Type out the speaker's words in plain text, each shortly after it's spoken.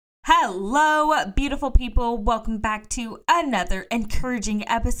Hello, beautiful people. Welcome back to another encouraging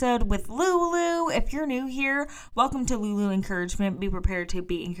episode with Lulu. If you're new here, welcome to Lulu Encouragement. Be prepared to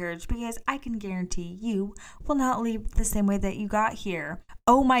be encouraged because I can guarantee you will not leave the same way that you got here.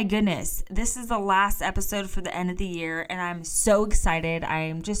 Oh my goodness, this is the last episode for the end of the year, and I'm so excited. I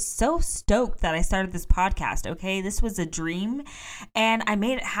am just so stoked that I started this podcast, okay? This was a dream, and I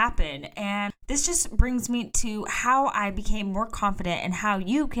made it happen. And this just brings me to how I became more confident and how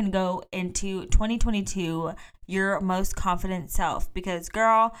you can go into 2022 your most confident self. Because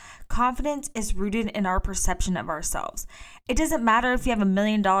girl, confidence is rooted in our perception of ourselves. It doesn't matter if you have $1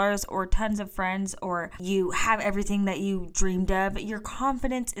 million or tons of friends or you have everything that you dreamed of. Your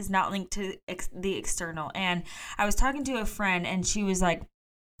confidence is not linked to the external. And I was talking to a friend and she was like,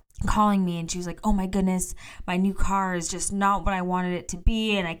 calling me and she was like, oh my goodness, my new car is just not what I wanted it to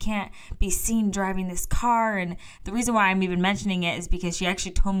be and I can't be seen driving this car. And the reason why I'm even mentioning it is because she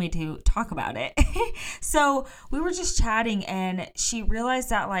actually told me to talk about it. So we were just chatting and she realized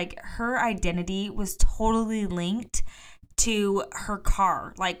that like her identity was totally linked to her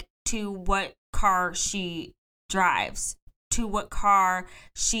car, like to what car she drives, to what car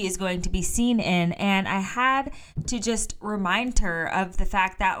she is going to be seen in. And I had to just remind her of the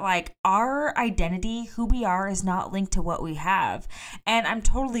fact that like our identity, who we are, is not linked to what we have. And I'm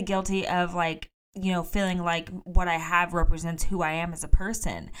totally guilty of like, you know, feeling like what I have represents who I am as a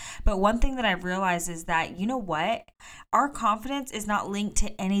person. But one thing that I've realized is that, you know what? Our confidence is not linked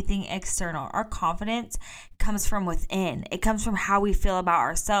to anything external. Our confidence comes from within. It comes from how we feel about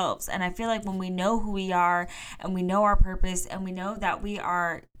ourselves. And I feel like when we know who we are and we know our purpose and we know that we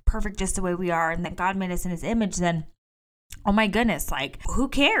are perfect just the way we are and that God made us in his image, then oh my goodness, like who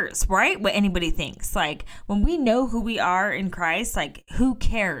cares, right? What anybody thinks. Like when we know who we are in Christ, like who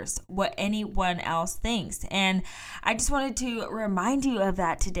cares what anyone else thinks? And I just wanted to remind you of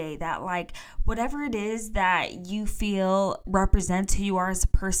that today, that like whatever it is that you feel represents who you are as a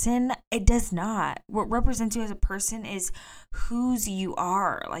person, it does not. What represents you as a person is whose you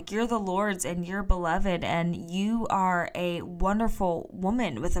are. Like you're the Lord's and you're beloved and you are a wonderful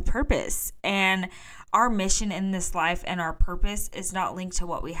woman with a purpose. And our mission in this life and our purpose is not linked to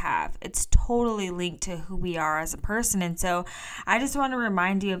what we have. It's totally linked to who we are as a person. And so I just want to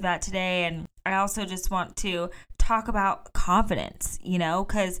remind you of that today. And I also just want to talk about confidence, you know,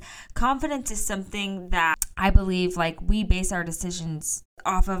 because confidence is something that I believe like we base our decisions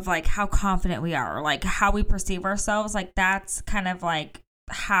off of like how confident we are, or like how we perceive ourselves. Like that's kind of like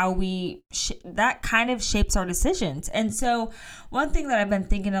how we that kind of shapes our decisions. And so one thing that I've been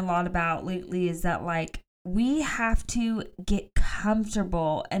thinking a lot about lately is that like we have to get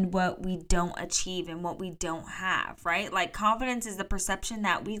comfortable in what we don't achieve and what we don't have, right? Like confidence is the perception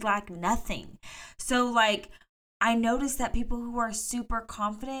that we lack nothing. So like I notice that people who are super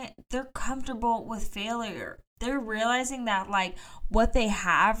confident, they're comfortable with failure. They're realizing that like what they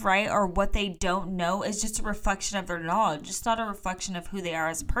have, right, or what they don't know is just a reflection of their knowledge. It's not a reflection of who they are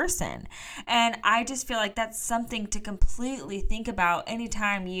as a person. And I just feel like that's something to completely think about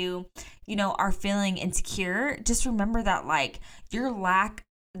anytime you know, are feeling insecure. Just remember that like your lack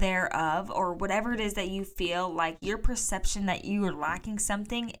thereof, or whatever it is that you feel like your perception that you are lacking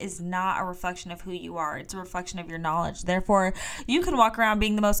something, is not a reflection of who you are. It's a reflection of your knowledge. Therefore, you can walk around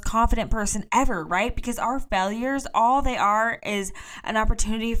being the most confident person ever, right? Because our failures, all they are is an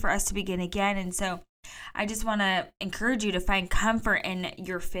opportunity for us to begin again. And so I just want to encourage you to find comfort in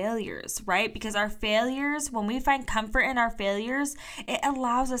your failures, right? Because our failures, when we find comfort in our failures, it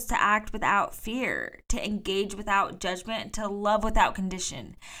allows us to act without fear, to engage without judgment, to love without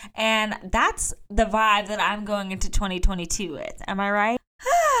condition. And that's the vibe that I'm going into 2022 with. Am I right?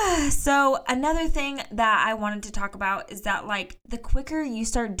 So another thing that I wanted to talk about is that like the quicker you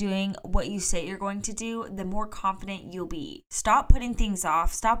start doing what you say you're going to do, the more confident you'll be. Stop putting things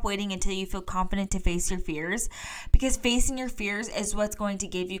off. Stop waiting until you feel confident to face your fears, because facing your fears is what's going to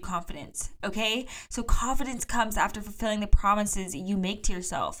give you confidence. Okay? So confidence comes after fulfilling the promises you make to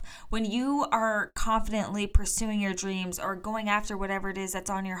yourself. When you are confidently pursuing your dreams or going after whatever it is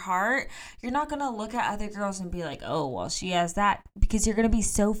that's on your heart, you're not going to look at other girls and be like, oh, well, she has that, because you're going to be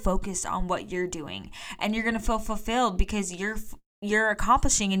so focused on what you're doing, and you're going to feel fulfilled because you're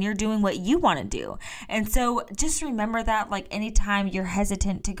accomplishing and you're doing what you want to do. And so just remember that like anytime you're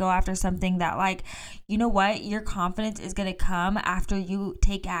hesitant to go after something, that like, you know what, your confidence is going to come after you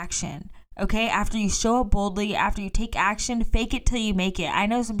take action. Okay, after you show up boldly, after you take action, fake it till you make it. I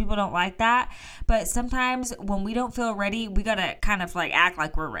know some people don't like that, but sometimes when we don't feel ready, we got to kind of like act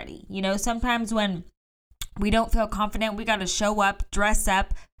like we're ready. You know, sometimes when we don't feel confident, we got to show up, dress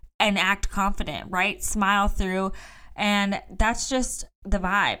up, and act confident, right? Smile through. And that's just the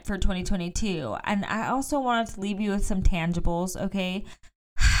vibe for 2022. And I also wanted to leave you with some tangibles, okay?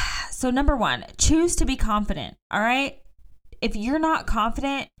 So number 1, choose to be confident, all right? If you're not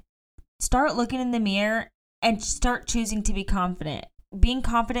confident, start looking in the mirror and start choosing to be confident. Being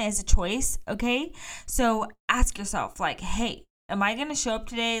confident is a choice, okay? So ask yourself, like, hey, am I going to show up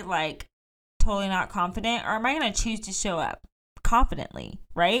today like totally not confident, or am I going to choose to show up confidently,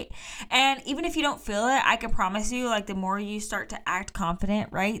 right? And even if you don't feel it, I can promise you, like, the more you start to act confident,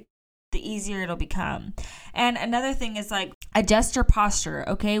 right, the easier it'll become. And another thing is, like, adjust your posture,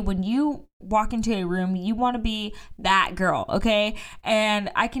 okay? When you walk into a room, you want to be that girl, okay?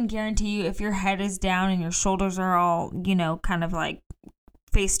 And I can guarantee you, if your head is down and your shoulders are all, kind of like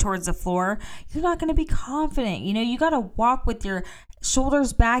face towards the floor, you're not going to be confident. You got to walk with your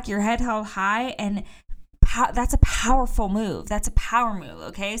shoulders back, your head held high, and that's a powerful move. That's a power move,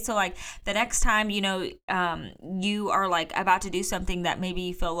 okay? So, like, the next time, you are, like, about to do something that maybe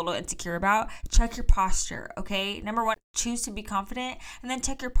you feel a little insecure about, check your posture, okay? Number 1, choose to be confident, and then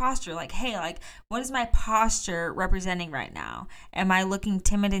check your posture. Like, hey, like, what is my posture representing right now? Am I looking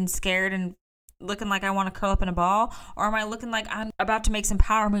timid and scared and looking like I want to curl up in a ball? Or am I looking like I'm about to make some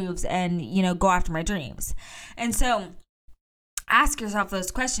power moves and, go after my dreams? And so ask yourself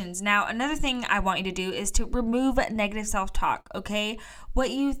those questions. Now, another thing I want you to do is to remove negative self-talk, okay?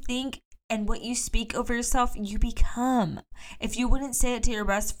 What you think and what you speak over yourself, you become. If you wouldn't say it to your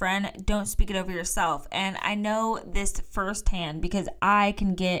best friend, don't speak it over yourself. And I know this firsthand because I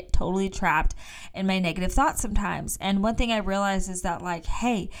can get totally trapped in my negative thoughts sometimes. And one thing I realized is that, like,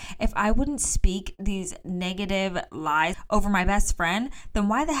 hey, if I wouldn't speak these negative lies over my best friend, then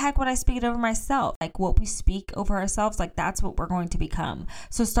why the heck would I speak it over myself? Like, what we speak over ourselves, like, that's what we're going to become.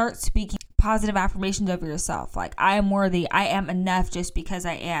 So start speaking positive affirmations over yourself. Like, I am worthy. I am enough just because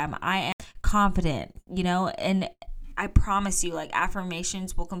I am. I am confident, and I promise you, like,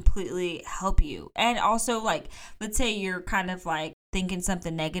 affirmations will completely help you. And also, like, let's say you're kind of like thinking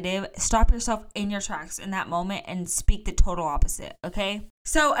something negative, stop yourself in your tracks in that moment and speak the total opposite, okay?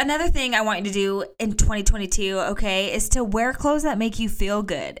 So another thing I want you to do in 2022, okay, is to wear clothes that make you feel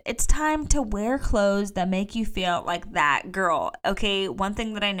good. It's time to wear clothes that make you feel like that girl, okay? One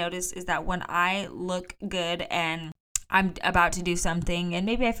thing that I noticed is that when I look good and I'm about to do something and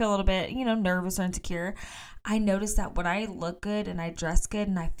maybe I feel a little bit, nervous or insecure, I notice that when I look good and I dress good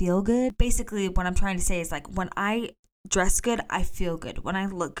and I feel good, basically what I'm trying to say is, like, when I dress good, I feel good. When I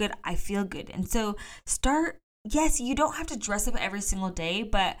look good, I feel good. And so yes, you don't have to dress up every single day,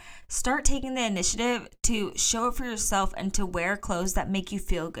 but start taking the initiative to show up for yourself and to wear clothes that make you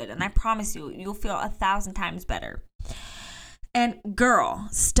feel good. And I promise you, you'll feel 1,000 times better. And girl,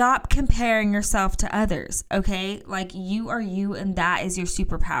 stop comparing yourself to others, okay? Like, you are you, and that is your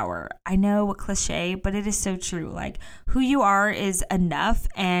superpower. I know, cliche, but it is so true. Like, who you are is enough,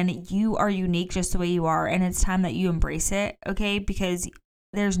 and you are unique just the way you are, and it's time that you embrace it, okay? Because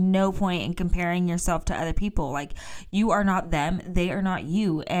there's no point in comparing yourself to other people. Like, you are not them, they are not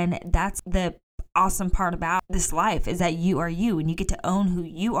you, and that's the awesome part about this life, is that you are you, and you get to own who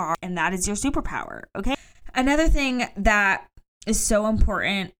you are, and that is your superpower, okay? Another thing that is so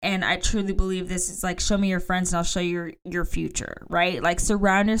important, and I truly believe this, is like, show me your friends and I'll show you your future, right? Like,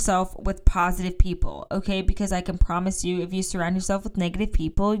 surround yourself with positive people, okay? Because I can promise you, if you surround yourself with negative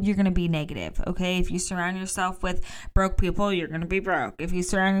people, you're going to be negative, okay? If you surround yourself with broke people, you're going to be broke. If you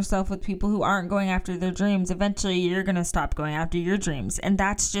surround yourself with people who aren't going after their dreams, eventually you're going to stop going after your dreams. And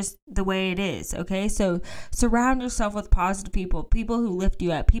that's just the way it is, okay? So surround yourself with positive people, people who lift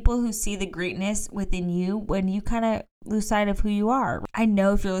you up, people who see the greatness within you when you kind of lose sight of who you are. I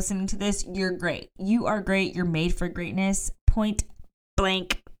know if you're listening to this, you're great. You are great. You're made for greatness. Point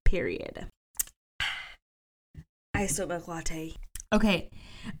blank, period. Iced milk latte. Okay,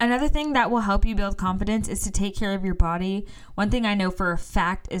 another thing that will help you build confidence is to take care of your body. One thing I know for a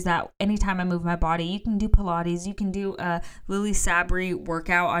fact is that anytime I move my body, you can do Pilates, you can do a Lily Sabri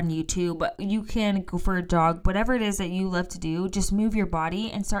workout on YouTube, you can go for a jog, whatever it is that you love to do, just move your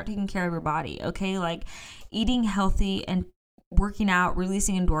body and start taking care of your body, okay? Like, eating healthy and working out,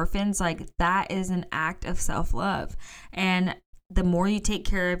 releasing endorphins, like, that is an act of self-love. And the more you take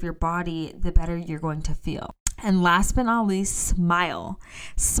care of your body, the better you're going to feel. And last but not least, smile.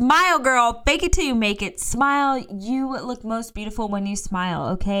 Smile, girl. Fake it till you make it. Smile. You look most beautiful when you smile,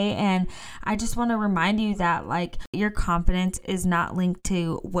 okay? And I just want to remind you that, like, your confidence is not linked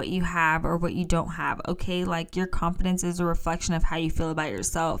to what you have or what you don't have, okay? Like, your confidence is a reflection of how you feel about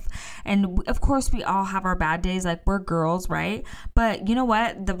yourself. And of course, we all have our bad days. Like, we're girls, right? But you know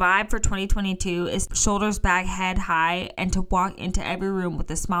what? The vibe for 2022 is shoulders back, head high, and to walk into every room with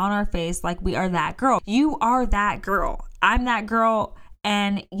a smile on our face like we are that girl. You are that girl. I'm that girl.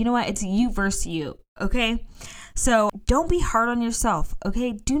 And you know what? It's you versus you. Okay. So don't be hard on yourself.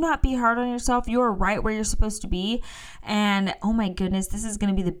 Okay. Do not be hard on yourself. You're right where you're supposed to be. And oh my goodness, this is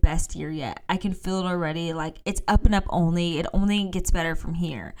going to be the best year yet. I can feel it already. Like it's up and up only. It only gets better from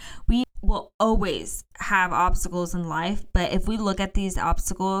here. We will always have obstacles in life. But if we look at these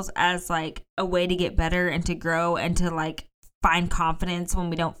obstacles as like a way to get better and to grow and to like find confidence when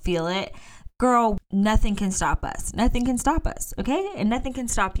we don't feel it, girl, nothing can stop us. Nothing can stop us, okay? And nothing can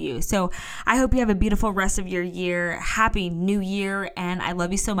stop you. So I hope you have a beautiful rest of your year. Happy New Year, and I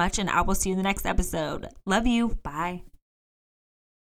love you so much, and I will see you in the next episode. Love you. Bye.